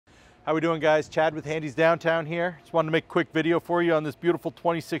How we doing, guys? Chad with Handy's Downtown here. Just wanted to make a quick video for you on this beautiful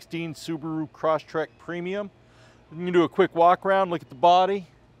 2016 Subaru Crosstrek Premium. We can do a quick walk around, look at the body.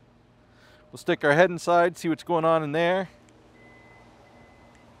 We'll stick our head inside, see what's going on in there.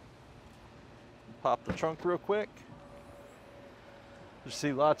 Pop the trunk real quick. You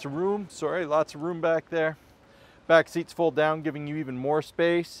see lots of room. Lots of room back there. Back seats fold down, giving you even more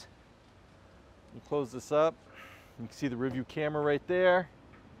space. You close this up. You can see the review camera right there.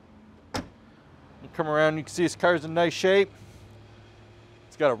 You come around, you can see this car's in nice shape.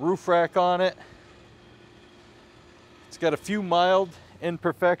 It's got a roof rack on it. It's got a few mild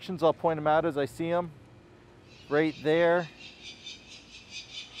imperfections. I'll point them out as I see them. Right there.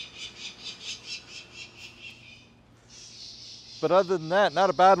 But other than that,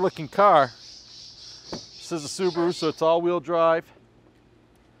 not a bad looking car. This is a Subaru, so it's all-wheel drive.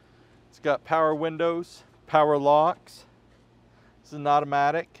 It's got power windows, power locks. This is an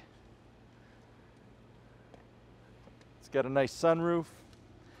automatic. It's got a nice sunroof,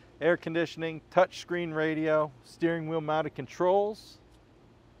 air conditioning, touchscreen radio, steering wheel mounted controls.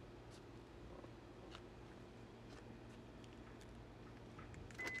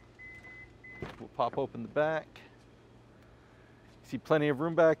 We'll pop open the back. See plenty of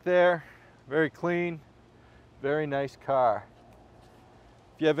room back there. Very clean, very nice car.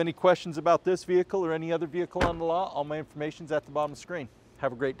 If you have any questions about this vehicle or any other vehicle on the lot, all my information is at the bottom of the screen.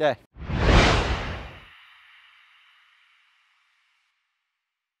 Have a great day.